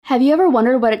Have you ever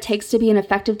wondered what it takes to be an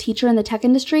effective teacher in the tech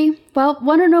industry? Well,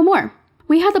 wonder no more.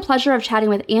 We had the pleasure of chatting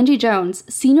with Angie Jones,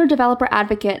 Senior Developer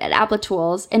Advocate at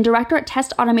Applitools and Director at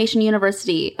Test Automation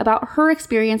University, about her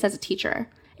experience as a teacher.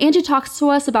 Angie talks to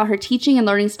us about her teaching and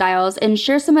learning styles and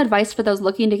shares some advice for those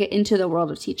looking to get into the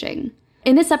world of teaching.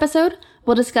 In this episode,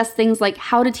 we'll discuss things like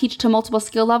how to teach to multiple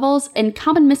skill levels and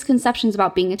common misconceptions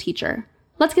about being a teacher.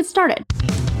 Let's get started.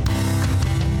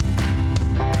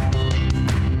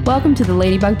 Welcome to the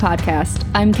Ladybug Podcast.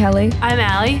 I'm Kelly. I'm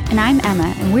Allie. And I'm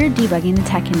Emma, and we're debugging the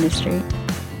tech industry.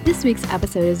 This week's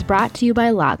episode is brought to you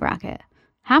by LogRocket.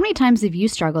 How many times have you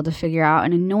struggled to figure out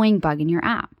an annoying bug in your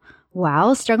app?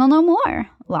 Well, struggle no more.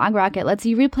 LogRocket lets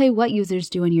you replay what users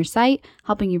do on your site,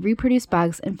 helping you reproduce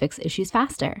bugs and fix issues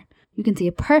faster. You can see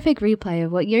a perfect replay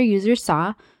of what your users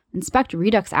saw, inspect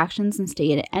Redux actions and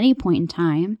state at any point in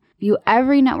time, view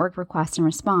every network request and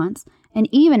response, and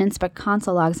even inspect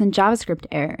console logs and JavaScript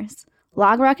errors.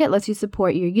 LogRocket lets you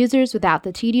support your users without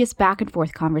the tedious back and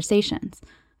forth conversations.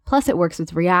 Plus, it works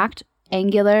with React,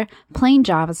 Angular, plain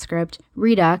JavaScript,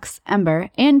 Redux, Ember,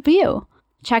 and Vue.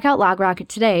 Check out LogRocket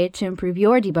today to improve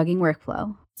your debugging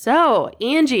workflow. So,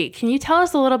 Angie, can you tell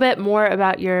us a little bit more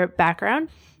about your background?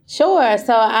 Sure.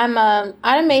 So I'm an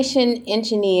automation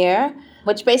engineer,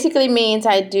 which basically means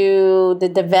I do the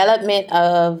development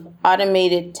of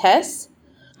automated tests.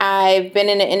 I've been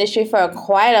in the industry for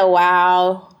quite a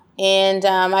while, and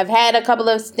I've had a couple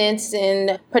of stints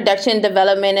in production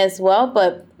development as well,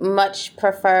 but much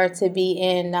prefer to be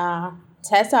in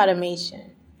test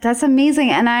automation. That's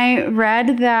amazing. And I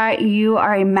read that you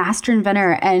are a master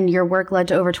inventor and your work led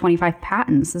to over 25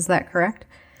 patents. Is that correct?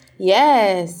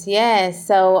 Yes.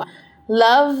 So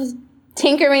love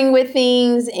tinkering with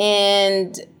things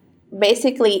and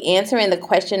basically answering the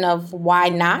question of why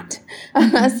not.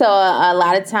 So a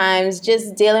lot of times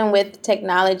just dealing with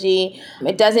technology,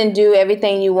 it doesn't do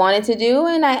everything you want it to do.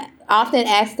 And I often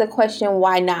ask the question,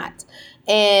 why not?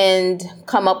 And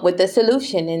come up with a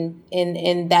solution.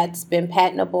 And that's been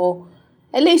patentable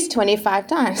at least 25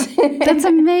 times. That's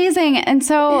amazing. And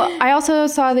so I also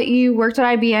saw that you worked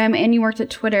at IBM and you worked at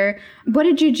Twitter. What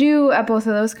did you do at both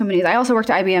of those companies? I also worked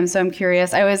at IBM, so I'm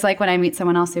curious. I always like when I meet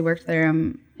someone else who worked there,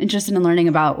 I'm interested in learning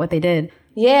about what they did.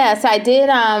 Yeah, so I did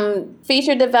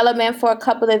feature development for a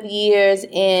couple of years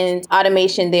and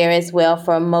automation there as well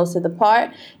for most of the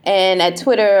part. And at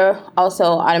Twitter, also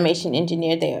automation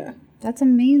engineer there. That's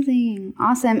amazing.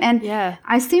 Awesome. And yeah.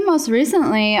 I see most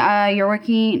recently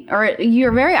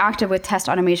you're very active with Test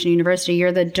Automation University.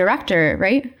 You're the director,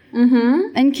 right?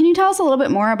 Mm-hmm. And can you tell us a little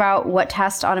bit more about what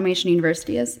Test Automation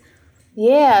University is?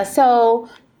 Yeah, so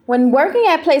when working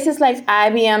at places like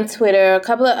IBM, Twitter, a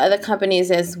couple of other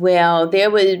companies as well, there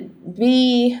would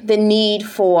be the need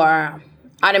for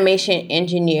automation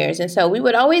engineers. And so we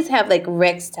would always have like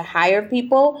recs to hire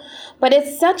people, but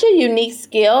it's such a unique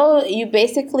skill.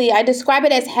 I describe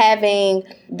it as having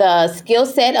the skill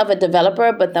set of a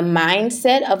developer, but the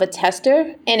mindset of a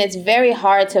tester. And it's very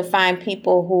hard to find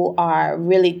people who are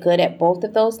really good at both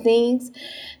of those things.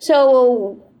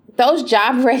 So those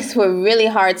job recs were really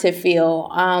hard to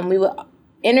fill. We would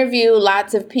interview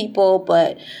lots of people,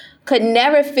 but could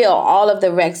never fill all of the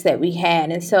recs that we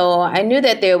had. And so I knew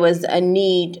that there was a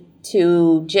need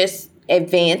to just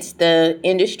advance the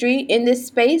industry in this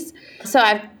space. So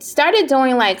I started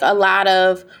doing like a lot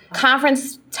of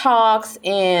conference talks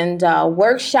and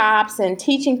workshops and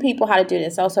teaching people how to do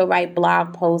this. Also write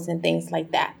blog posts and things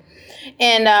like that.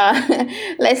 And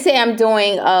let's say I'm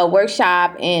doing a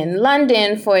workshop in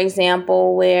London, for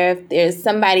example, where if there's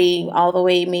somebody all the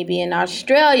way maybe in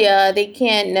Australia, they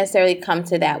can't necessarily come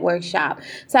to that workshop.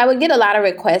 So I would get a lot of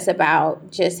requests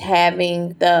about just having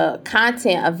the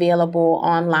content available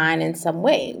online in some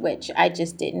way, which I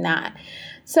just did not.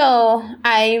 So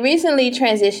I recently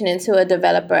transitioned into a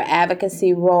developer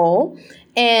advocacy role.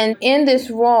 And in this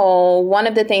role, one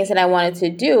of the things that I wanted to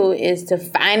do is to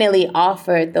finally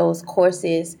offer those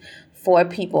courses for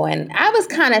people. And I was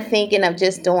kind of thinking of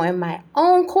just doing my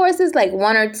own courses, like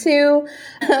one or two.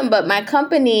 But my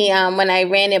company, when I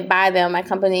ran it by them, my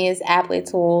company is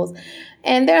Applitools.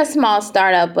 And they're a small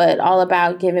startup, but all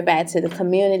about giving back to the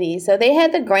community. So they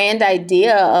had the grand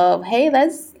idea of, hey,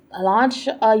 let's launch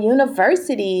a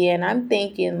university. And I'm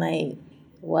thinking like,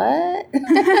 what? Like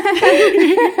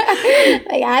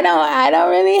I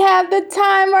don't really have the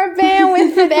time or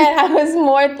bandwidth for that. I was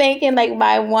more thinking like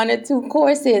my one or two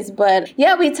courses. But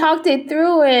yeah, we talked it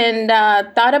through and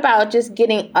thought about just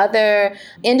getting other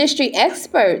industry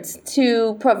experts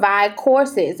to provide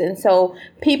courses. And so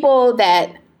people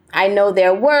that I know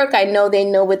their work, I know they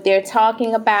know what they're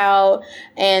talking about,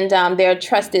 and they're a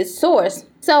trusted source.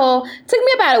 So it took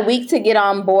me about a week to get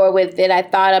on board with it. I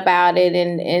thought about it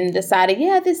and decided,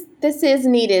 this is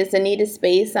needed. It's a needed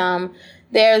space.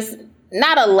 There's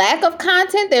not a lack of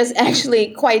content. There's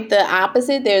actually quite the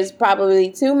opposite. There's probably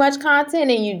too much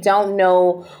content, and you don't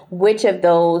know which of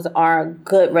those are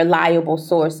good, reliable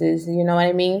sources. You know what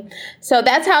I mean? So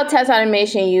that's how Test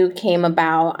Automation U came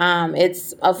about.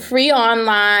 It's a free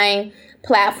online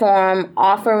platform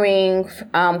offering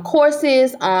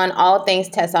courses on all things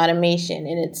test automation,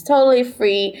 and it's totally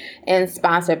free and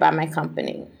sponsored by my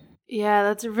company. Yeah,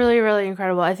 that's really, really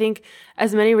incredible. I think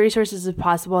as many resources as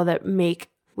possible that make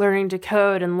learning to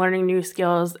code and learning new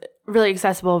skills really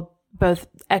accessible, both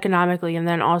economically and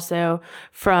then also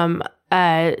from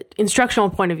instructional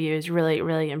point of view, is really,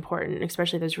 really important,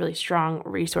 especially those really strong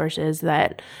resources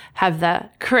that have the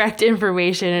correct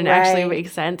information and actually make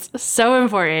sense. So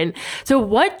important. So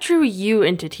what drew you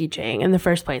into teaching in the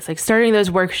first place? Like starting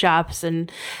those workshops and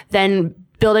then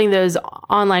building those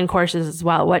online courses as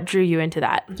well. What drew you into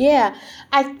that? Yeah,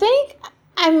 I think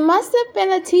I must have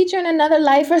been a teacher in another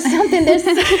life or something. There's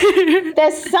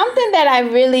something that I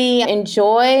really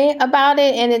enjoy about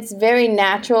it, and it's very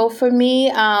natural for me.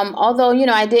 Although,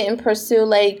 I didn't pursue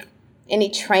like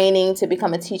any training to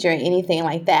become a teacher or anything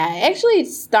like that. I actually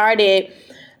started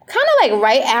kind of like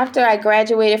right after I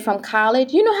graduated from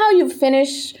college. You know how you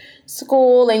finish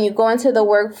school and you go into the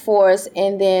workforce,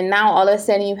 and then now all of a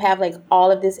sudden you have like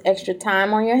all of this extra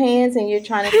time on your hands, and you're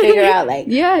trying to figure out like,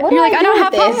 you're like, I don't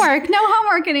have homework, no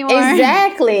homework anymore.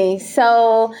 Exactly.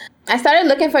 So I started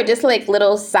looking for just like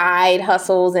little side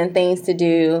hustles and things to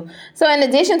do. So in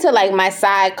addition to like my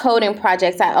side coding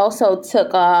projects, I also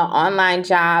took an online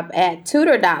job at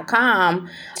tutor.com,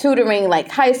 tutoring like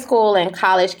high school and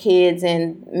college kids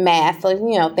in math,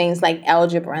 things like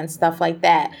algebra and stuff like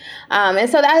that. And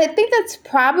so I think that's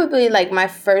probably like my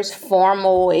first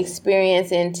formal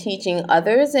experience in teaching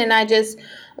others. And I just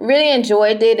really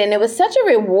enjoyed it. And it was such a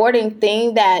rewarding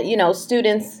thing that,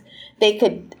 students, they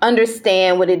could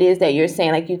understand what it is that you're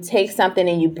saying. Like you take something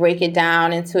and you break it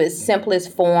down into its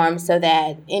simplest form so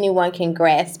that anyone can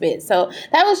grasp it. So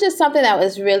that was just something that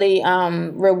was really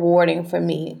rewarding for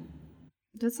me.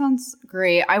 That sounds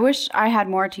great. I wish I had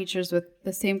more teachers with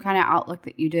the same kind of outlook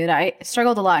that you did. I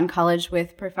struggled a lot in college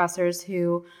with professors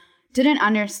who didn't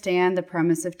understand the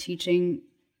premise of teaching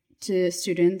to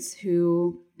students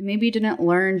who maybe didn't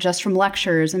learn just from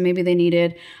lectures, and maybe they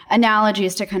needed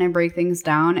analogies to kind of break things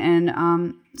down.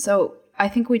 And so I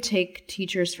think we take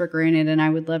teachers for granted, and I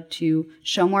would love to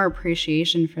show more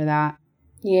appreciation for that.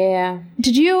 Yeah.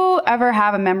 Did you ever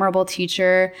have a memorable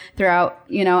teacher throughout,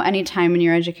 any time in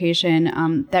your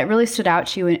education that really stood out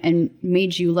to you and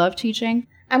made you love teaching?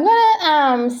 I'm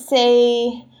going to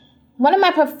say one of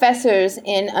my professors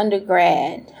in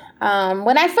undergrad.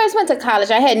 When I first went to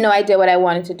college, I had no idea what I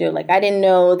wanted to do. Like, I didn't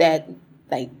know that,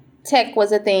 like, tech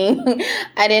was a thing.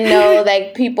 I didn't know,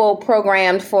 like, people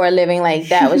programmed for a living. Like,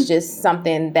 that was just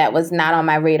something that was not on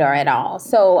my radar at all.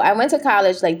 So I went to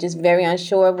college, like, just very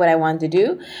unsure of what I wanted to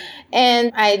do.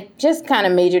 And I just kind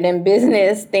of majored in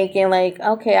business, thinking, like,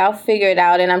 okay, I'll figure it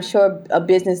out. And I'm sure a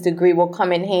business degree will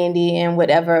come in handy in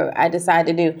whatever I decide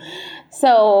to do.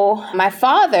 So my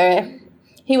father,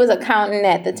 he was accountant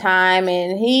at the time,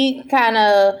 and he kind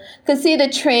of could see the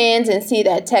trends and see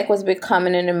that tech was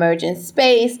becoming an emerging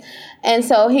space. And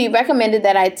so he recommended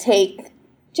that I take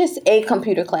just a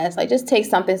computer class, like just take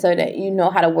something so that you know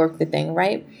how to work the thing,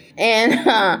 right? And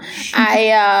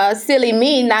silly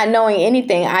me, not knowing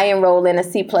anything, I enrolled in a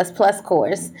C++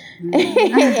 course.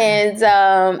 And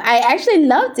I actually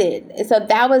loved it. So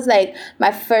that was like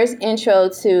my first intro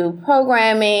to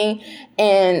programming,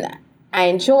 and I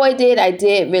enjoyed it. I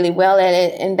did really well at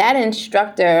it. And that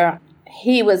instructor,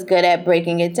 he was good at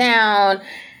breaking it down.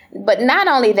 But not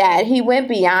only that, he went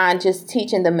beyond just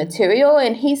teaching the material,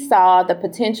 and he saw the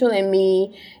potential in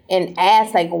me and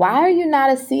asked, like, why are you not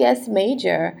a CS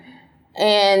major?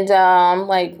 And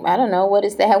like, I don't know, what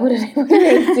is that? What do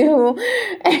they do?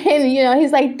 And,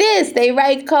 he's like, they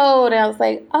write code. And I was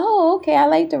like, oh, okay, I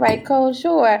like to write code,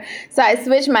 sure. So I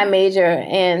switched my major,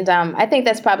 and I think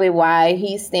that's probably why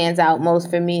he stands out most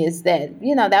for me, is that,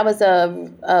 that was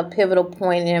a pivotal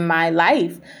point in my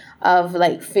life of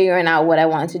like figuring out what I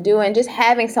wanted to do, and just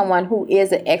having someone who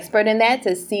is an expert in that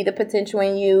to see the potential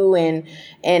in you and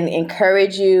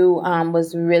encourage you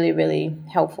was really, really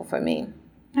helpful for me.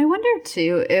 I wonder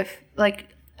too if like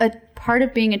a part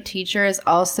of being a teacher is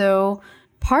also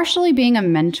partially being a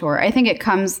mentor. I think it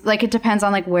depends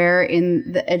on like where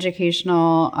in the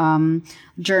educational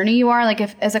journey you are. Like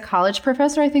if as a college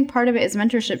professor, I think part of it is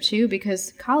mentorship too,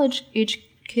 because college age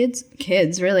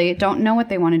kids really don't know what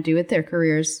they want to do with their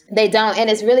careers. They don't. And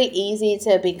it's really easy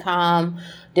to become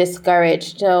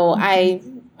discouraged. So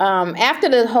after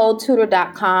the whole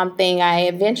tutor.com thing, I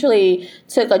eventually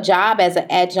took a job as an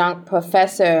adjunct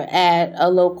professor at a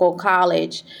local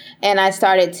college, and I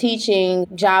started teaching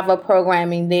Java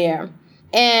programming there.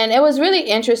 And it was really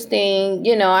interesting.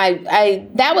 I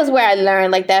that was where I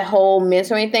learned like that whole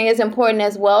mentoring thing is important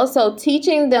as well. So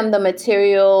teaching them the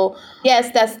material, yes,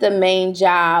 that's the main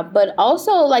job. But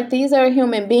also like these are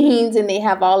human beings and they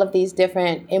have all of these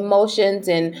different emotions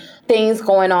and things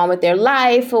going on with their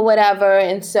life or whatever.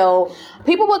 And so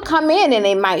people would come in and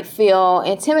they might feel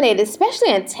intimidated,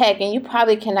 especially in tech. And you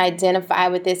probably can identify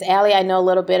with this. Allie, I know a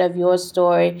little bit of your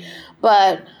story.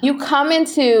 But you come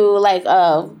into like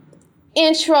a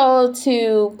intro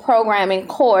to programming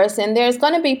course, and there's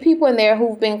going to be people in there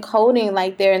who've been coding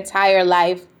like their entire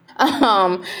life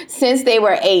since they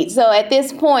were 8. So at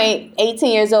this point,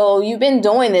 18 years old, you've been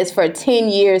doing this for 10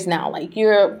 years now. Like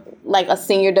you're like a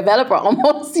senior developer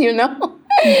almost,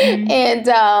 And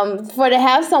for to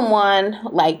have someone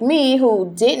like me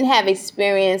who didn't have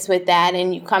experience with that,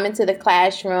 and you come into the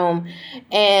classroom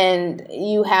and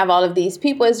you have all of these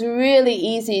people, it's really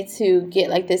easy to get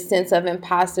like this sense of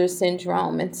imposter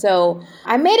syndrome. And so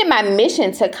I made it my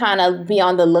mission to kind of be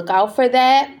on the lookout for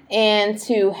that and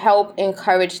to help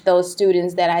encourage those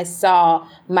students that I saw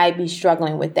might be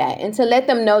struggling with that, and to let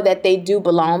them know that they do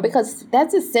belong, because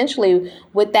that's essentially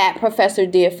what that professor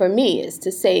did for me, is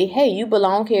to say, hey, you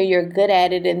belong here, you're good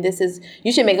at it, and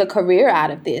you should make a career out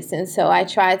of this. And so I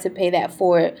tried to pay that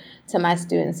forward to my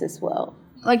students as well.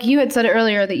 Like you had said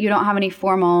earlier that you don't have any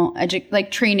formal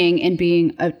training in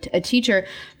being a teacher,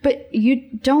 but you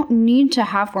don't need to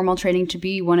have formal training to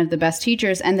be one of the best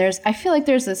teachers. And I feel like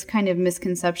there's this kind of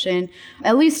misconception,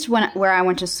 at least where I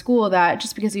went to school, that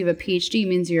just because you have a PhD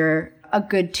means you're a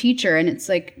good teacher. And it's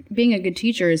like being a good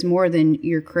teacher is more than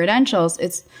your credentials.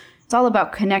 It's all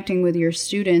about connecting with your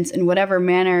students in whatever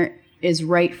manner is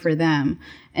right for them,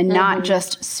 and not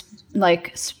just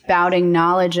like spouting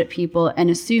knowledge at people and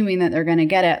assuming that they're going to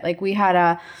get it. Like we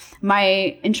had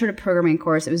my intro to programming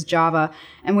course, it was Java,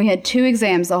 and we had 2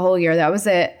 exams the whole year. That was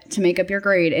it, to make up your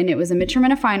grade. And it was a midterm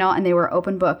and a final, and they were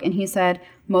open book. And he said,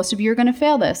 most of you are going to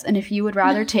fail this. And if you would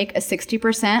rather take a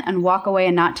 60% and walk away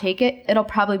and not take it, it'll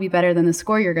probably be better than the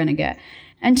score you're going to get.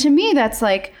 And to me, that's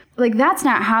like that's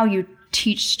not how you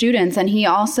teach students. And he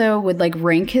also would like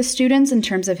rank his students in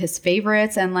terms of his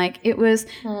favorites. And like it was,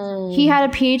 he had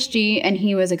a PhD and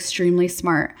he was extremely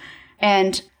smart.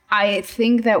 And I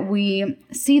think that we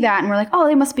see that and we're like, oh,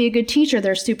 they must be a good teacher,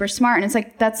 they're super smart. And it's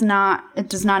like, it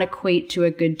does not equate to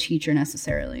a good teacher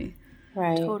necessarily.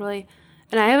 Right. Totally.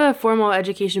 And I have a formal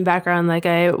education background. Like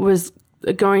I was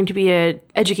going to be an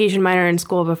education minor in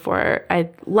school before I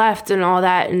left and all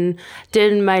that, and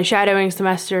did my shadowing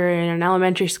semester in an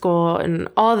elementary school and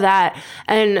all that.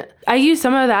 And I use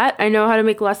some of that. I know how to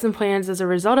make lesson plans as a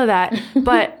result of that.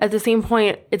 But at the same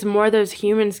point, it's more those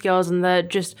human skills and the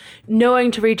just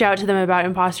knowing to reach out to them about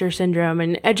imposter syndrome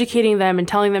and educating them and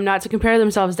telling them not to compare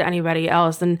themselves to anybody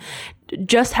else. And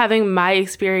just having my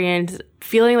experience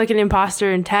feeling like an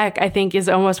imposter in tech, I think, is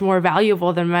almost more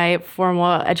valuable than my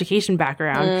formal education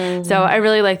background. So I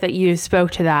really like that you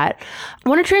spoke to that. I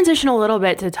want to transition a little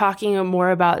bit to talking more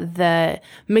about the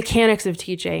mechanics of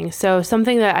teaching. So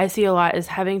something that I see a lot is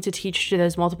having to teach to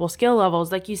those multiple skill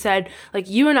levels. Like you said, like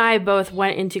you and I both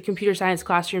went into computer science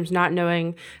classrooms not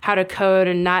knowing how to code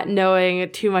and not knowing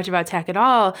too much about tech at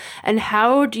all. And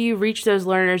how do you reach those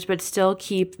learners but still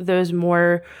keep those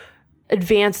more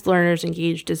advanced learners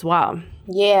engaged as well?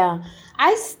 Yeah,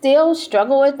 I still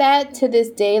struggle with that to this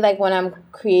day. Like when I'm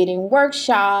creating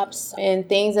workshops and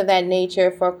things of that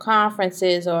nature for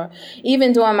conferences, or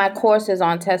even doing my courses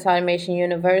on Test Automation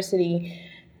University,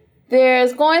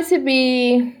 there's going to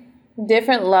be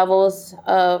different levels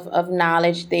of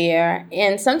knowledge there.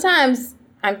 And sometimes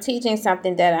I'm teaching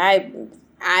something that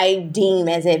I deem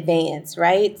as advanced,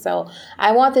 right? So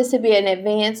I want this to be an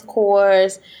advanced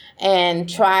course and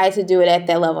try to do it at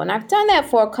that level. And I've done that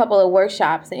for a couple of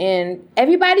workshops, and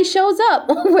everybody shows up,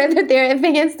 whether they're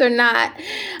advanced or not.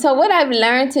 So what I've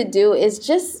learned to do is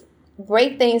just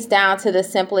break things down to the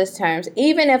simplest terms,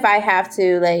 even if I have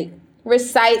to like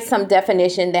recite some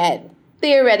definition that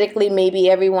theoretically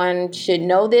maybe everyone should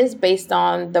know this based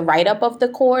on the write-up of the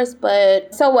course,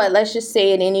 but so what, let's just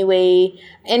say it anyway.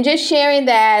 And just sharing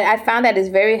that, I found that is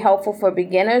very helpful for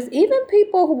beginners, even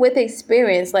people with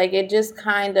experience. Like it just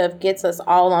kind of gets us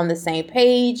all on the same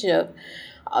page of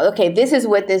okay, this is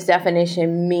what this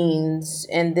definition means,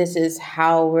 and this is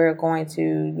how we're going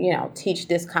to, teach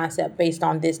this concept based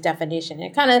on this definition.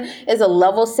 It kind of is a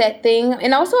level set thing,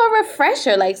 and also a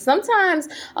refresher. Like sometimes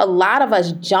a lot of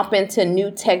us jump into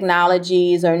new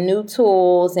technologies or new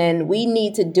tools, and we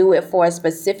need to do it for a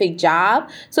specific job.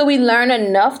 So we learn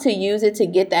enough to use it to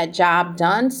get that job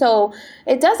done. So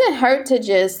it doesn't hurt to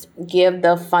just give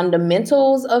the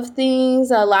fundamentals of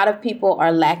things. A lot of people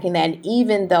are lacking that,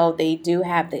 even though they do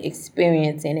have the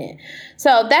experience in it.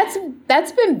 So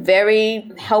that's been very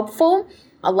helpful.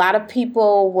 A lot of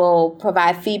people will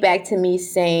provide feedback to me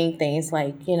saying things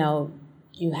like,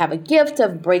 you have a gift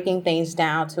of breaking things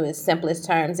down to its simplest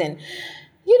terms. And,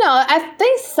 I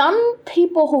think some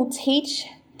people who teach,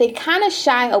 they kind of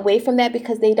shy away from that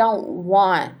because they don't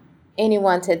want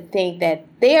anyone to think that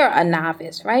they're a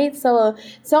novice, right? So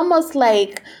it's almost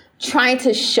like trying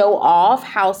to show off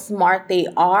how smart they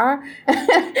are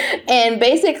and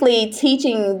basically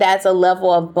teaching that's a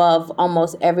level above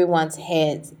almost everyone's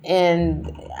heads.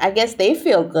 And I guess they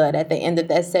feel good at the end of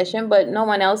that session, but no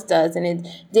one else does. And it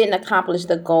didn't accomplish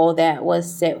the goal that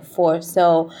was set forth.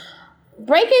 So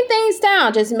breaking things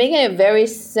down, just making it very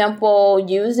simple,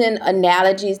 using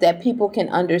analogies that people can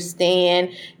understand,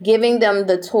 giving them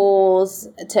the tools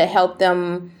to help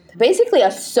them basically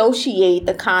associate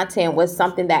the content with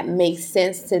something that makes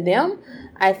sense to them,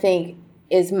 I think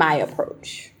is my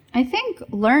approach. I think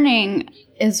learning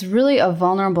is really a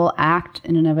vulnerable act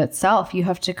in and of itself. You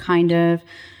have to kind of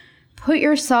put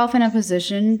yourself in a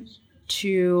position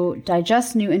to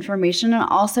digest new information and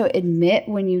also admit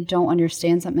when you don't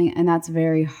understand something, and that's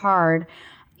very hard.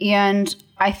 And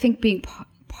I think being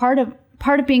part of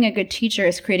being a good teacher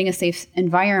is creating a safe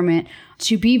environment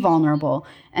to be vulnerable.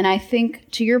 And I think,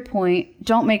 to your point,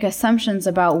 don't make assumptions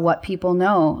about what people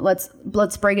know.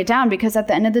 Let's break it down, because at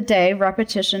the end of the day,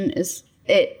 repetition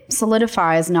it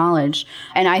solidifies knowledge.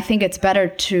 And I think it's better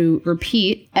to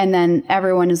repeat, and then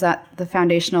everyone is at the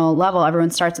foundational level.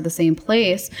 Everyone starts at the same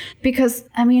place, because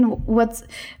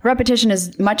repetition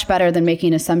is much better than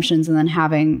making assumptions and then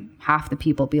having half the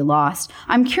people be lost.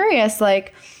 I'm curious,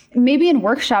 maybe in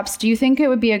workshops, do you think it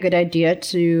would be a good idea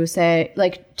to say,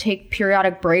 take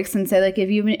periodic breaks and say, if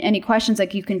you have any questions,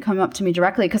 you can come up to me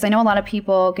directly? Because I know a lot of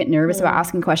people get nervous about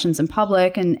asking questions in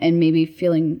public and maybe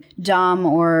feeling dumb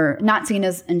or not seen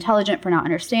as intelligent for not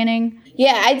understanding.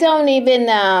 Yeah, I don't even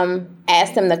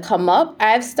ask them to come up.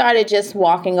 I've started just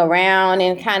walking around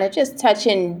and kind of just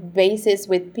touching bases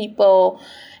with people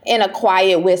in a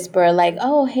quiet whisper, like,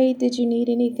 oh, hey, did you need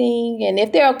anything? And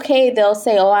if they're okay, they'll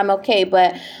say, oh, I'm okay.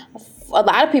 But a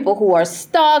lot of people who are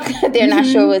stuck, they're not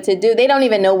sure what to do. They don't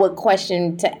even know what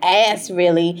question to ask,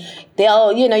 really.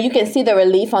 They'll, you can see the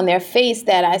relief on their face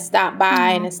that I stopped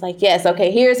by and it's like, yes,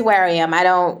 okay, here's where I am. I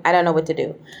don't know what to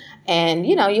do. And,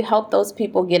 you help those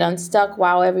people get unstuck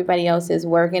while everybody else is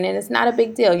working. And it's not a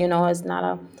big deal. It's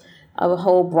not a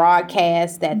whole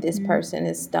broadcast that this person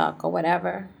is stuck or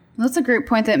whatever. That's a great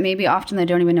point, that maybe often they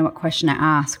don't even know what question to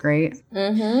ask, right?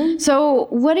 Mm-hmm. So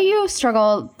what do you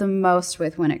struggle the most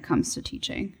with when it comes to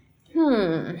teaching?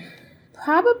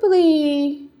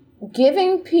 Probably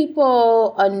giving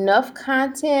people enough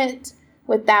content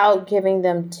without giving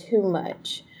them too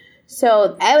much.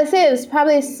 So I would say it was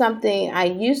probably something I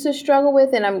used to struggle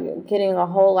with, and I'm getting a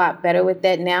whole lot better with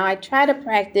that now. I try to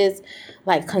practice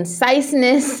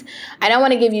conciseness. I don't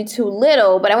want to give you too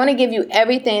little, but I want to give you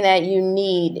everything that you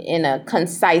need in a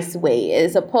concise way,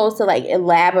 as opposed to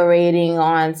elaborating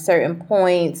on certain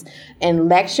points and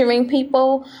lecturing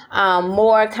people.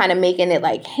 More kind of making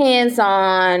it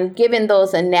hands-on, giving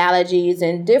those analogies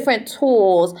and different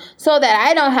tools so that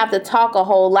I don't have to talk a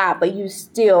whole lot, but you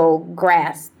still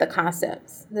grasp the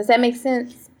concepts. Does that make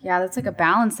sense? Yeah, that's like a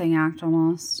balancing act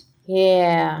almost.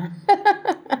 Yeah.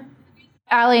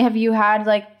 Allie, have you had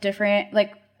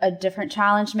a different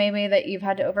challenge maybe that you've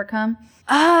had to overcome?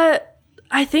 I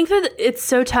think that it's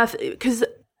so tough because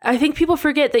I think people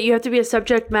forget that you have to be a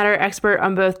subject matter expert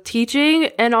on both teaching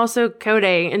and also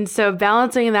coding. And so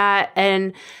balancing that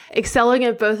and excelling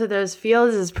at both of those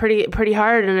fields is pretty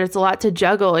hard. And it's a lot to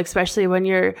juggle, especially when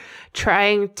you're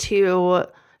trying to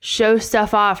show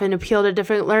stuff off and appeal to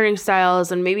different learning styles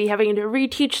and maybe having to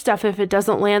reteach stuff if it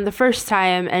doesn't land the first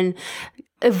time and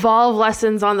evolve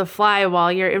lessons on the fly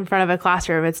while you're in front of a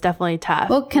classroom. It's definitely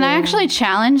tough. Well, can I actually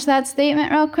challenge that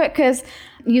statement real quick? Because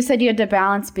you said you had to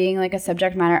balance being a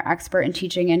subject matter expert in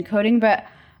teaching and coding, but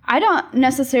I don't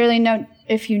necessarily know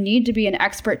if you need to be an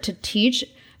expert to teach,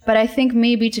 but I think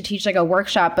maybe to teach a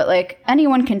workshop, but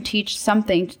anyone can teach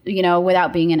something,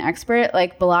 without being an expert,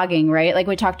 like blogging, right? Like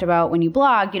we talked about, when you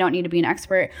blog, you don't need to be an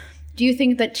expert. Do you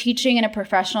think that teaching in a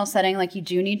professional setting, you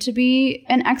do need to be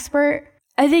an expert?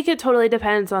 I think it totally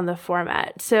depends on the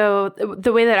format. So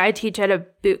the way that I teach at a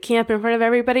boot camp in front of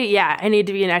everybody, yeah, I need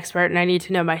to be an expert and I need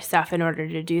to know my stuff in order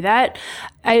to do that.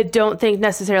 I don't think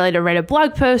necessarily to write a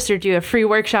blog post or do a free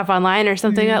workshop online or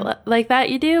something like that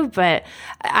you do. But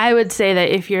I would say that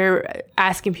if you're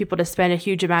asking people to spend a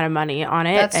huge amount of money on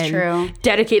it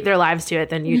dedicate their lives to it,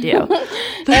 then you do.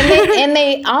 and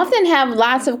they often have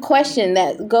lots of questions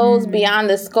that goes beyond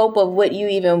the scope of what you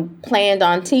even planned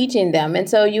on teaching them. And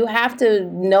so you have to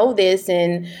know this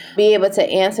and be able to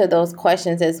answer those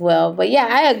questions as well. But yeah,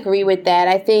 I agree with that.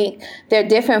 I think there are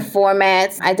different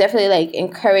formats. I definitely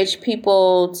encourage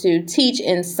people to teach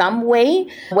in some way,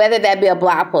 whether that be a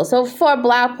blog post. So for a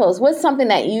blog post, what's something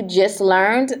that you just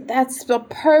learned? That's the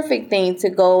perfect thing to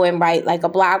go and write like a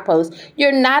blog post.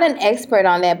 You're not an expert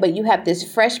on that, but you have this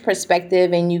fresh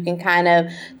perspective and you can kind of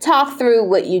talk through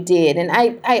what you did. And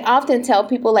I often tell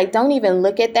people don't even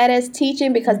look at that as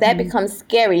teaching, because that becomes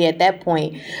scary at that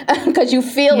point because you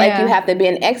feel like you have to be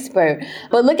an expert.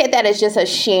 But look at that as just a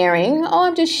sharing. Oh,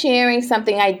 I'm just sharing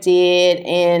something I did.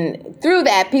 And through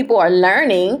that, people are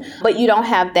learning, but you don't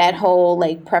have that whole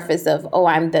preface of, oh,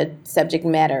 I'm the subject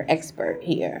matter expert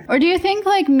here. Or do you think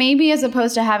maybe as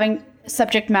opposed to having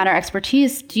subject matter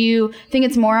expertise, do you think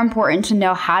it's more important to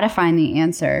know how to find the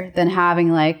answer than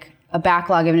having a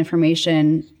backlog of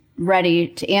information ready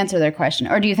to answer their question?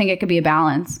 Or do you think it could be a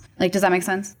balance? Does that make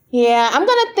sense? Yeah, I'm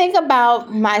going to think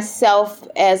about myself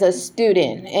as a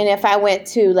student. And if I went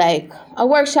to a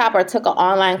workshop or took an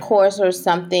online course or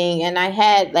something, and I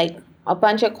had a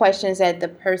bunch of questions that the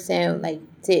person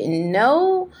didn't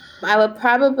know, I would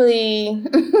probably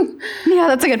yeah,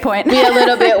 that's a good point. Be a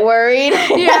little bit worried.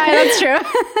 Yeah, that's true.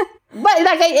 But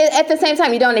at the same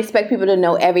time, you don't expect people to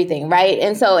know everything, right?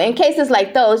 And so in cases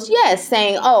like those, yes,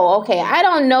 saying, oh, okay, I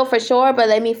don't know for sure, but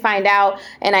let me find out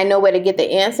and I know where to get the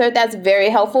answer. That's very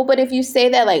helpful. But if you say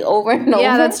that over and over.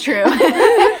 Yeah, that's true.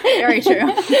 Very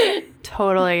true.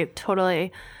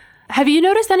 Totally. Have you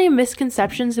noticed any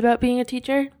misconceptions about being a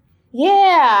teacher?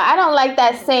 Yeah, I don't like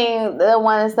that saying, the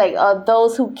ones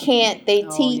those who can't, they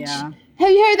teach. Yeah. Have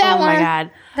you heard that one? Oh my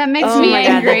God. That makes me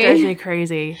angry. That drives me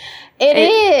crazy. It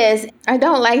is. I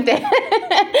don't like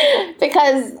that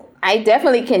because I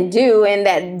definitely can do, and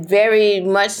that very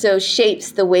much so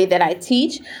shapes the way that I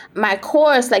teach. My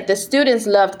course, the students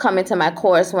loved coming to my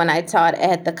course when I taught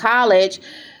at the college,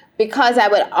 because I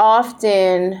would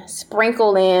often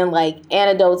sprinkle in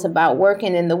anecdotes about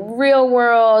working in the real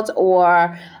world,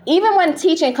 or even when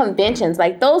teaching conventions,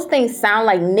 those things sound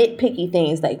like nitpicky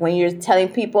things. When you're telling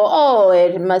people, oh,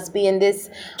 it must be in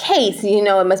this case,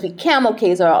 it must be camel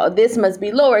case, or this must be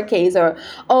lowercase, or,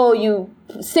 oh, you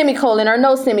semicolon or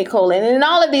no semicolon. And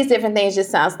all of these different things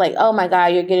just sounds like, oh my God,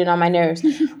 you're getting on my nerves.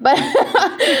 But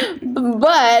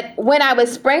when I would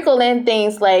sprinkle in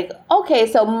things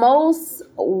okay, so most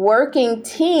working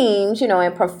teams,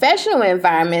 in professional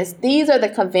environments, these are the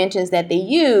conventions that they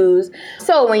use.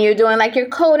 So when you're doing your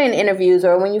coding interviews,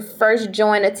 or when you first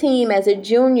join a team as a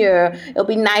junior, it'll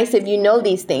be nice if you know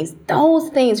these things. Those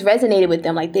things resonated with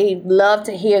them. They love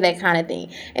to hear that kind of thing.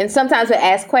 And sometimes we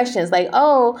ask questions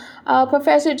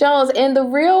Professor Jones, in the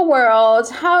real world,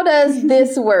 how does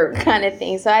this work, kind of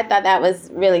thing. So I thought that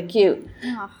was really cute.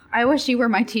 Oh, I wish you were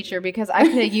my teacher, because I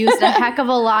could have used a heck of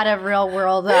a lot of real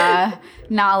world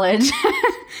knowledge.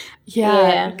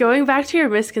 Yeah. Going back to your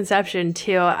misconception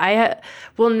too, I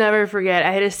will never forget,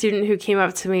 I had a student who came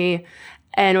up to me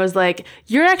and was like,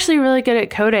 you're actually really good at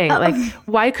coding.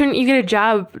 Why couldn't you get a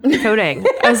job coding?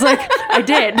 I was like, I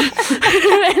did.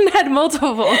 And had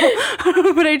multiple.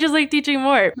 But I just like teaching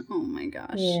more. Oh my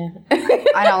gosh. Yeah.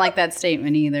 I don't like that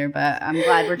statement either, but I'm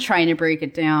glad we're trying to break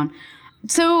it down.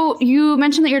 So you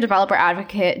mentioned that you're a developer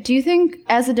advocate. Do you think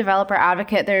as a developer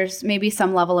advocate, there's maybe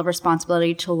some level of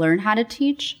responsibility to learn how to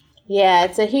teach? Yeah,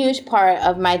 it's a huge part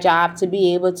of my job to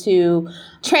be able to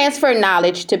transfer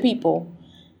knowledge to people.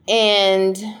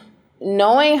 And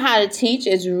knowing how to teach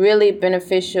is really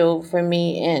beneficial for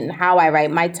me in how I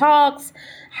write my talks,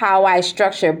 how I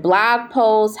structure blog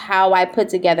posts, how I put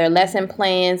together lesson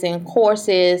plans and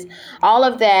courses. All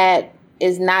of that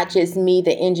is not just me,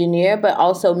 the engineer, but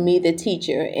also me, the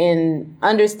teacher, and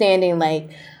understanding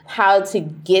how to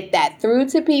get that through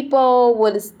to people.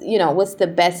 What's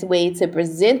the best way to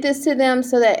present this to them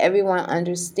so that everyone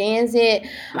understands it.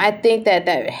 I think that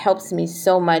helps me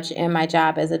so much in my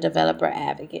job as a developer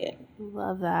advocate. I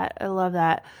love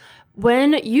that.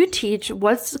 When you teach,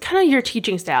 what's kind of your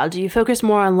teaching style? Do you focus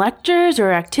more on lectures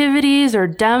or activities or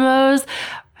demos?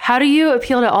 How do you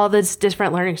appeal to all these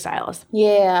different learning styles?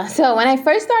 Yeah. So when I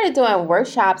first started doing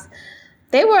workshops,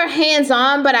 they were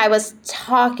hands-on, but I was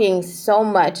talking so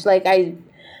much.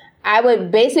 I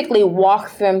would basically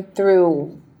walk them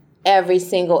through every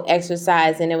single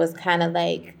exercise, and it was kind of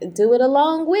like, do it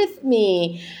along with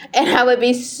me. And I would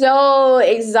be so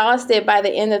exhausted by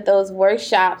the end of those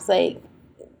workshops, like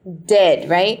dead,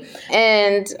 right?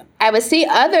 And I would see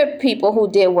other people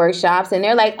who did workshops, and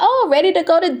they're like, oh, ready to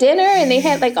go to dinner, and they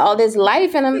had like all this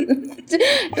life, and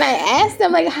and I asked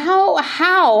them like, how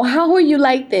are you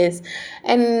like this?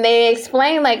 And they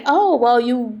explained like, oh, well,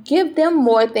 you give them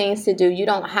more things to do. You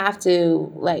don't have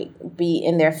to like be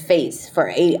in their face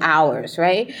for 8 hours,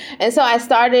 right? And so I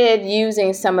started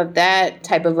using some of that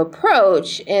type of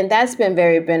approach, and that's been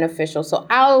very beneficial. So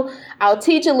I'll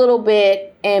teach a little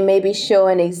bit and maybe show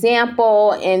an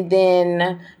example, and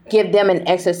then give them an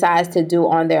exercise to do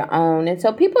on their own. And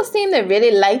so people seem to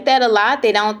really like that a lot.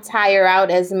 They don't tire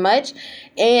out as much.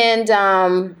 And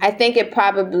I think it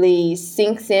probably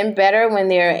sinks in better when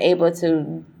they're able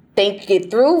to think it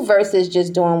through versus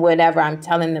just doing whatever I'm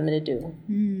telling them to do.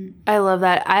 I love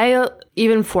that. I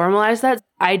even formalize that.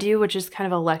 I do, which is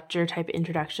kind of a lecture type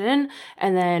introduction.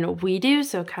 And then we do,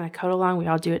 so kind of code along, we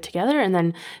all do it together. And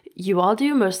then you all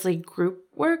do mostly group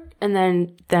work, and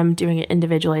then them doing it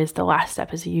individually is the last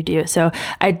step as you do it. So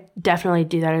I definitely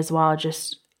do that as well,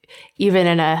 just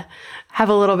even have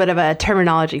a little bit of a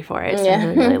terminology for it. So I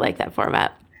really like that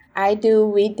format. I do,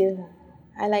 we do.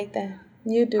 I like that.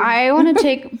 You do. I want to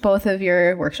take both of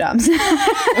your workshops. Where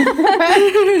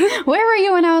were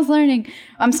you when I was learning?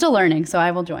 I'm still learning, so I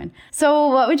will join. So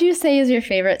what would you say is your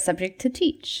favorite subject to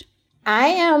teach? I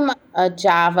am a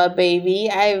Java baby.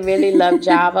 I really love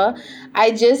Java.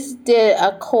 I just did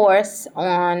a course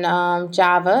on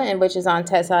Java, and which is on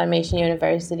Test Automation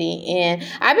University. And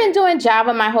I've been doing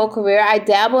Java my whole career. I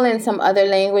dabble in some other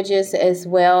languages as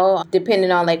well, depending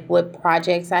on like what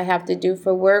projects I have to do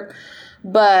for work.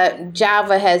 But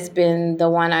Java has been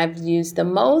the one I've used the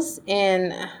most.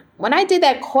 And when I did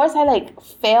that course, I like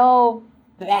fell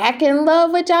back in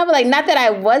love with Java. Like, not that I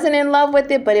wasn't in love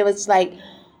with it, but it was like,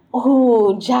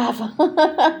 oh, Java.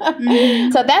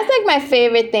 So that's like my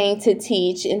favorite thing to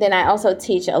teach. And then I also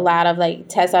teach a lot of like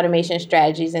test automation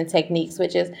strategies and techniques,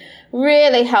 which is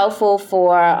really helpful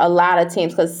for a lot of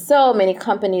teams because so many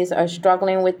companies are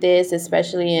struggling with this,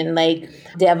 especially in like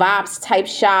DevOps type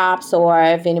shops, or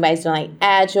if anybody's doing like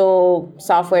agile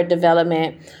software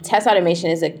development. Test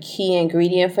automation is a key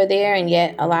ingredient for there, and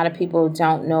yet a lot of people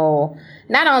don't know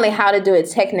not only how to do it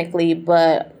technically,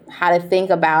 but how to think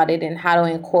about it and how to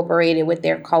incorporate it with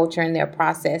their culture and their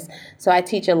process. So I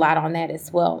teach a lot on that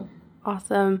as well.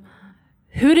 Awesome.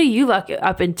 Who do you look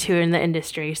up into in the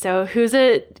industry? So who's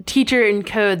a teacher in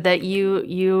code that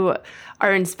you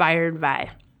are inspired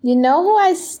by? You know who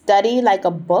I study like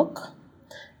a book?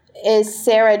 Is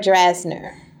Sarah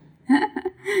Drasner.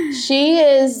 She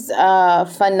is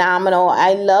phenomenal.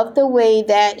 I love the way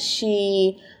that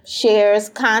she shares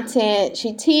content.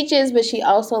 She teaches, but she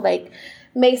also like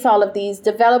makes all of these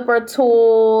developer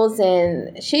tools,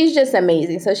 and she's just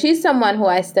amazing. So she's someone who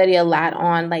I study a lot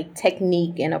on like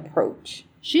technique and approach.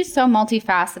 She's so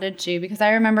multifaceted too, because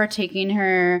I remember taking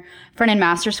her front-end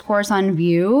master's course on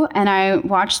Vue, and I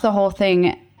watched the whole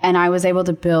thing, and I was able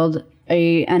to build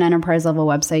an enterprise level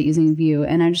website using Vue.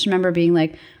 And I just remember being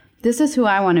like, this is who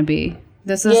I want to be.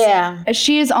 This is,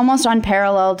 she is almost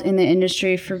unparalleled in the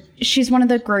industry. She's one of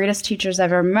the greatest teachers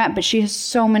I've ever met, but she has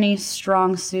so many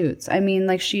strong suits. I mean,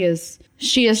 like she is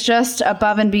just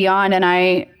above and beyond, and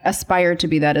I aspire to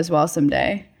be that as well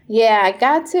someday. Yeah, I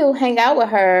got to hang out with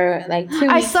her like 2 weeks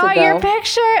ago. I saw your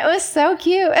picture. It was so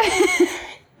cute.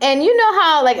 And you know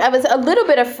how, like, I was a little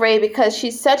bit afraid because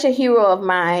she's such a hero of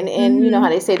mine. And you know how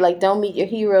they say, like, don't meet your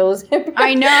heroes.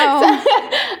 I know.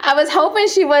 So I was hoping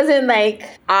she wasn't, like,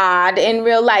 odd in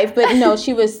real life. But no,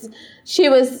 she was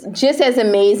just as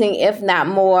amazing, if not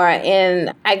more.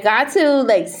 And I got to,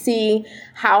 like, see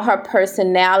how her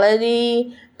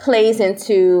personality plays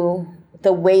into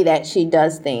the way that she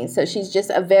does things. So she's just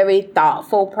a very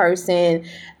thoughtful person,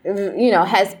 you know,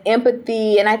 has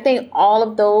empathy. And I think all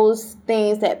of those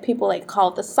things that people like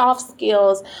call the soft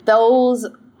skills, those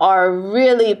are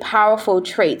really powerful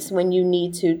traits when you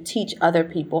need to teach other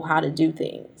people how to do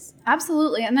things.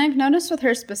 Absolutely. And I've noticed with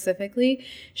her specifically,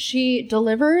 she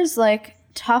delivers like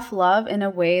tough love in a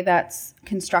way that's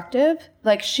constructive.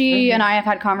 Like she and I have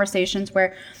had conversations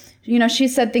where, you know, she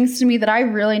said things to me that I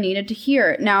really needed to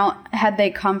hear. Now, had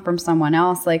they come from someone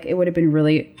else, like it would have been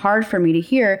really hard for me to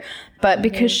hear. But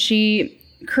because she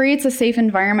creates a safe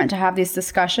environment to have these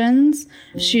discussions,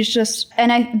 she's just,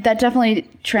 and that definitely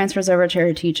transfers over to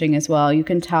her teaching as well. You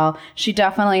can tell she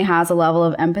definitely has a level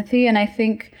of empathy. And I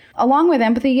think along with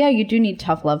empathy, you do need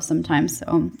tough love sometimes.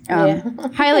 So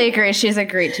highly agree. She's a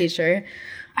great teacher.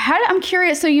 I'm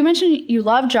curious. So you mentioned you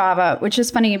love Java, which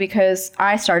is funny because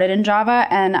I started in Java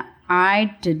and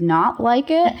I did not like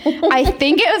it. I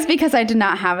think it was because I did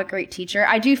not have a great teacher.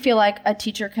 I do feel like a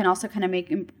teacher can also kind of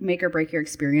make or break your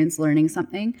experience learning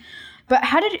something. But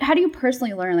how do you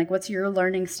personally learn? Like, what's your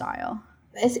learning style?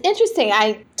 It's interesting.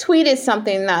 I tweeted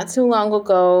something not too long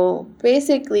ago,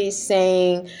 basically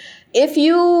saying, if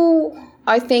you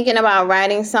are thinking about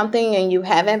writing something and you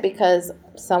haven't because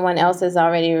someone else has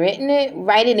already written it,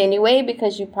 write it anyway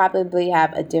because you probably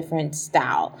have a different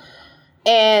style.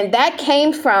 And that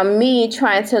came from me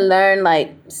trying to learn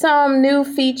like some new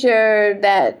feature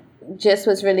that just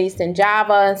was released in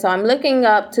Java. And so I'm looking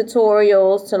up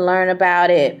tutorials to learn about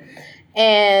it.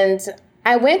 And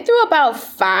I went through about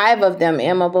 5 of them,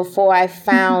 Emma, before I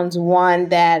found one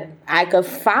that I could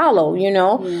follow, you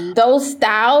know. Yeah. Those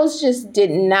styles just did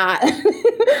not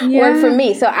work for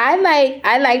me. So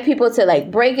I like people to like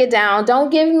break it down.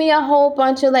 Don't give me a whole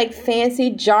bunch of like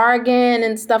fancy jargon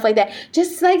and stuff like that.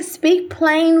 Just like speak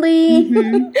plainly.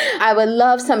 Mm-hmm. I would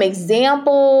love some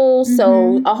examples. Mm-hmm.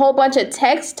 So a whole bunch of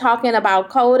text talking about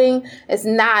coding is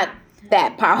not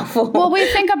that powerful. Well, we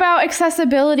think about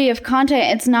accessibility of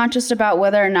content. It's not just about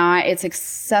whether or not it's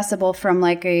accessible from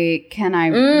like can I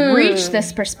reach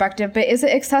this perspective, but is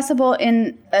it accessible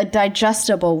in a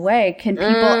digestible way? Can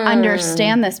people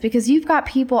understand this? Because you've got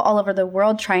people all over the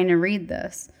world trying to read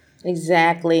this.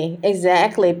 Exactly.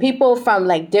 People from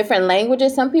like different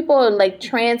languages. Some people like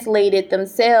translate it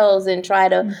themselves and try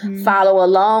to follow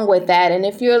along with that. And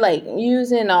if you're like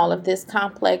using all of this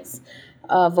complex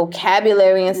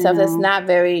vocabulary and stuff, that's not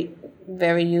very,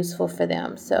 very useful for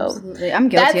them. So absolutely. I'm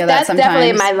guilty of that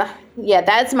sometimes. Definitely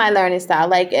that's my learning style.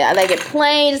 Like I like it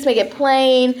plain, just make it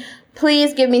plain.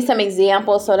 Please give me some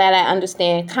examples so that I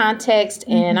understand context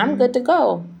and I'm good to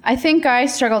go. I think I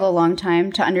struggled a long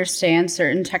time to understand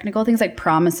certain technical things, like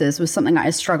promises was something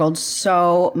I struggled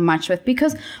so much with,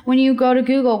 because when you go to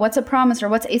Google, what's a promise or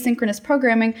what's asynchronous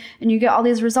programming, and you get all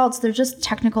these results, they're just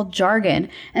technical jargon.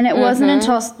 And it wasn't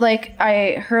until like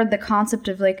I heard the concept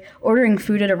of like ordering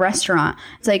food at a restaurant.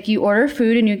 It's like you order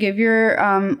food and you give your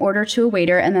order to a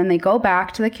waiter, and then they go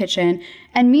back to the kitchen.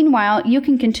 And meanwhile, you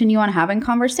can continue on having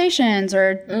conversations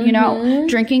or, you know,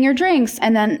 drinking your drinks.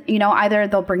 And then, you know, either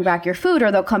they'll bring back your food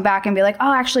or they'll come back and be like,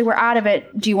 oh, actually, we're out of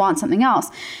it. Do you want something else?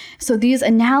 So these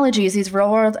analogies, these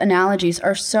real world analogies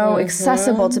are so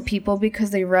accessible to people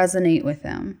because they resonate with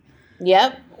them.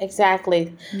 Yep,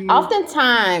 exactly.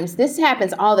 Oftentimes, this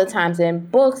happens all the times in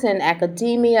books and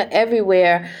academia,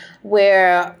 everywhere,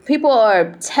 where people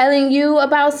are telling you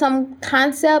about some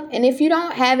concept. And if you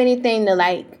don't have anything to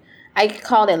like, I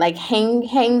call it like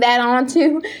hang that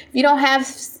onto. If you don't have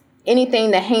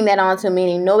anything to hang that onto,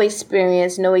 meaning no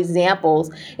experience, no examples,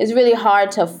 it's really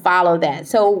hard to follow that.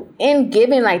 So in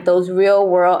giving like those real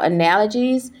world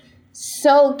analogies,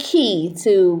 so key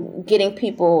to getting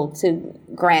people to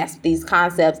grasp these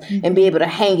concepts and be able to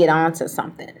hang it onto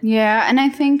something. Yeah, and I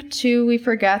think too we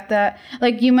forget that,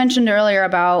 like you mentioned earlier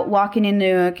about walking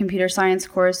into a computer science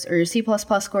course or a C++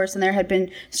 course, and there had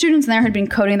been students in there had been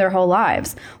coding their whole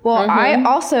lives. Well,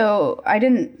 I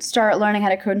didn't start learning how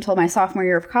to code until my sophomore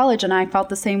year of college, and I felt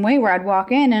the same way, where I'd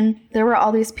walk in and there were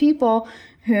all these people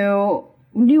who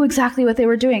knew exactly what they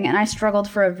were doing, and I struggled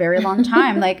for a very long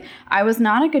time. Like, I was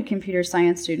not a good computer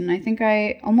science student. I think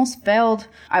I almost failed.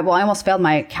 I almost failed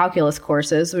my calculus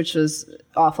courses, which was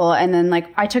awful. And then like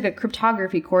I took a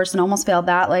cryptography course and almost failed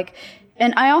that. Like,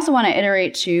 and I also want to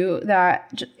iterate too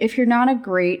that if you're not a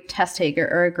great test taker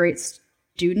or a great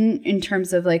student in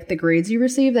terms of like the grades you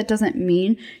receive, that doesn't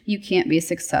mean you can't be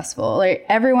successful. Like,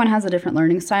 everyone has a different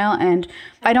learning style, and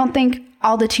I don't think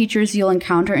all the teachers you'll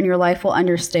encounter in your life will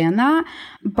understand that,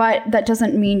 but that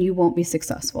doesn't mean you won't be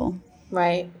successful.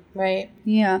 Right.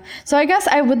 Yeah. So I guess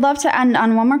I would love to end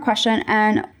on one more question,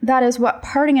 and that is, what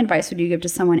parting advice would you give to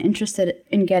someone interested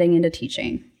in getting into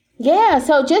teaching? Yeah,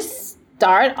 so just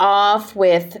start off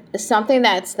with something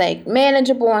that's like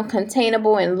manageable and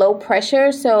containable and low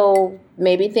pressure. So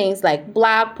maybe things like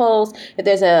blog posts, if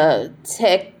there's a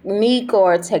technique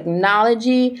or a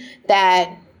technology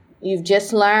that you've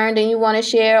just learned and you want to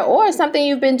share, or something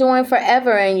you've been doing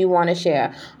forever and you want to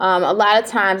share. A lot of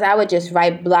times I would just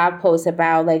write blog posts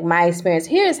about like my experience.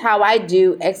 Here's how I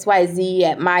do XYZ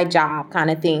at my job,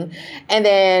 kind of thing. And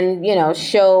then, you know,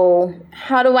 show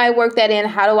how do I work that in?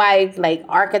 How do I like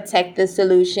architect the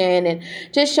solution? And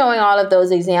just showing all of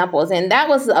those examples. And that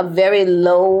was a very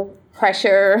low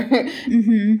pressure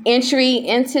entry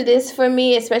into this for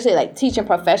me, especially like teaching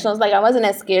professionals. Like I wasn't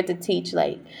as scared to teach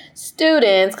like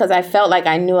students because I felt like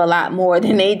I knew a lot more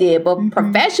than they did. But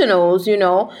professionals, you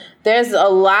know, there's a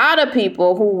lot of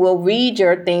people who will read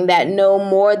your thing that know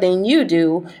more than you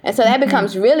do. And so that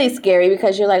becomes really scary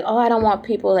because you're like, oh, I don't want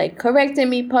people like correcting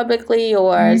me publicly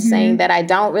or saying that I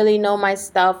don't really know my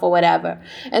stuff or whatever.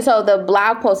 And so the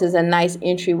blog post is a nice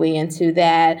entryway into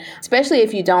that, especially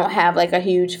if you don't have like a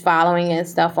huge following and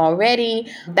stuff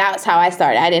already. That's how I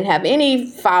started. I didn't have any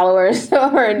followers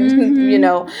or, you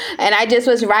know, and I just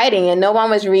was writing and no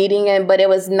one was reading it, but it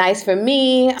was nice for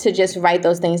me to just write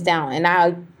those things down. And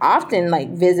I often like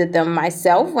visit them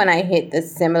myself when I hit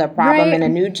this similar problem in a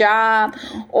new job,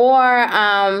 or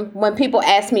when people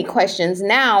ask me questions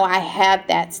now, I have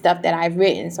that stuff that I've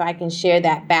written so I can share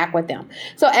that back with them.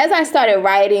 So as I started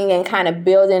writing and kind of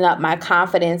building up my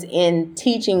confidence in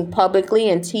teaching publicly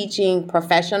and teaching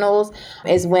professionals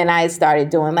is when I started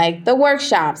doing like the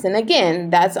workshops. And again,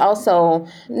 that's also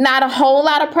not a whole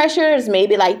lot of pressure. It's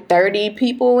maybe like 30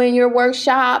 people in your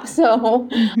workshop. So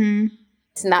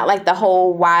it's not like the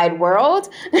whole wide world.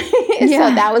 So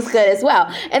that was good as well.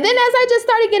 And then as I just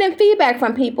started getting feedback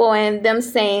from people and them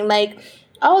saying like,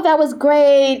 oh, that was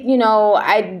great. You know,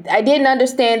 I didn't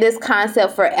understand this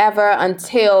concept forever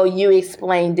until you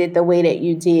explained it the way that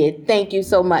you did. Thank you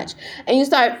so much. And you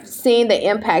start seeing the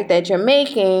impact that you're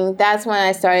making. That's when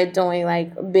I started doing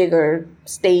like bigger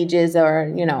stages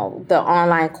or, you know, the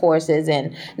online courses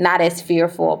and not as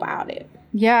fearful about it.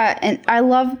 Yeah. And I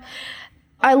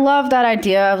love that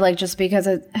idea of like, just because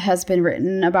it has been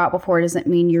written about before doesn't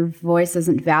mean your voice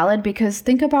isn't valid. Because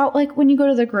think about like when you go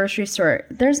to the grocery store,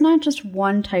 there's not just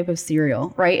one type of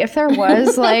cereal, right? If there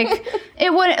was like,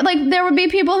 it would like, there would be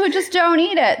people who just don't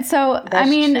eat it. So, That's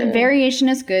true. Variation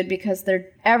is good because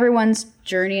everyone's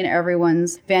journey and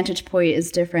everyone's vantage point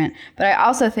is different. But I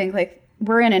also think like,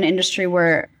 we're in an industry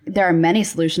where there are many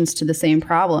solutions to the same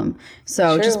problem.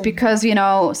 So just because, you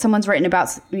know, someone's written about,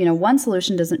 you know, one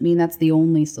solution doesn't mean that's the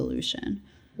only solution.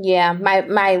 Yeah,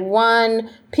 my one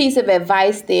piece of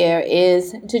advice there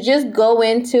is to just go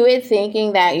into it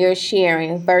thinking that you're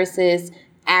sharing versus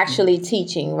actually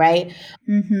teaching, right?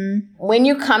 When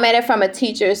you come at it from a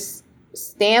teacher's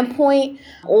standpoint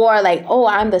or like, oh,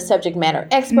 I'm the subject matter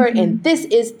expert and this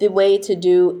is the way to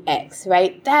do X,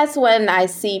 right? That's when I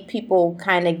see people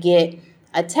kind of get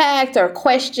attacked or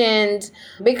questioned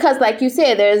because like you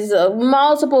said, there's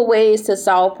multiple ways to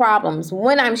solve problems.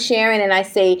 When I'm sharing and I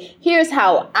say, here's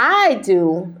how I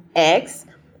do X,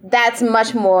 that's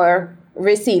much more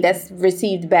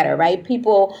received better, right?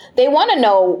 People, they want to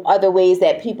know other ways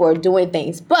that people are doing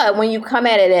things. But when you come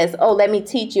at it as, oh, let me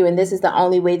teach you and this is the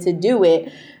only way to do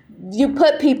it, you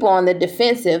put people on the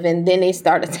defensive and then they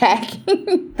start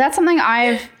attacking. That's something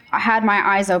I've had my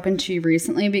eyes open to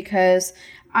recently because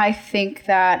I think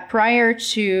that prior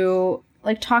to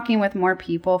like talking with more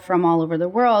people from all over the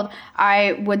world,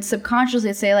 I would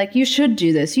subconsciously say like, you should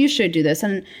do this.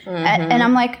 And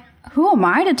I'm like, who am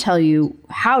I to tell you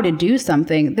how to do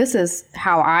something? This is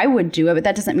how I would do it, but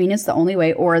that doesn't mean it's the only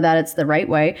way or that it's the right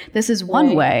way. This is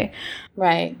one way.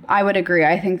 Right. I would agree.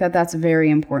 I think that that's a very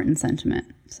important sentiment.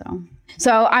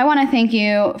 So I want to thank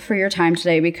you for your time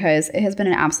today because it has been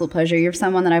an absolute pleasure. You're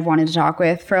someone that I've wanted to talk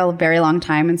with for a very long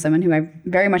time and someone who I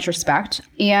very much respect.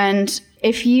 And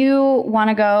if you want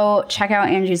to go check out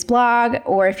Angie's blog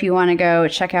or if you want to go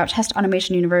check out Test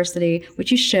Automation University,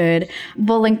 which you should,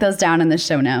 we'll link those down in the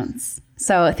show notes.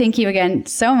 So thank you again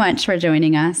so much for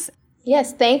joining us.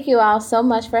 Yes, thank you all so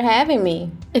much for having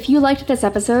me. If you liked this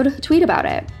episode, tweet about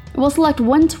it. We'll select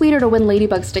one tweeter to win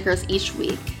Ladybug stickers each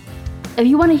week. If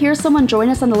you want to hear someone join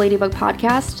us on the Ladybug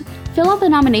podcast, fill out the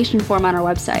nomination form on our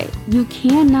website. You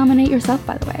can nominate yourself,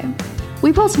 by the way.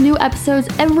 We post new episodes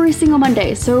every single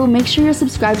Monday, so make sure you're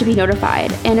subscribed to be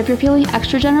notified. And if you're feeling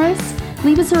extra generous,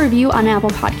 leave us a review on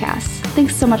Apple Podcasts.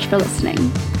 Thanks so much for listening.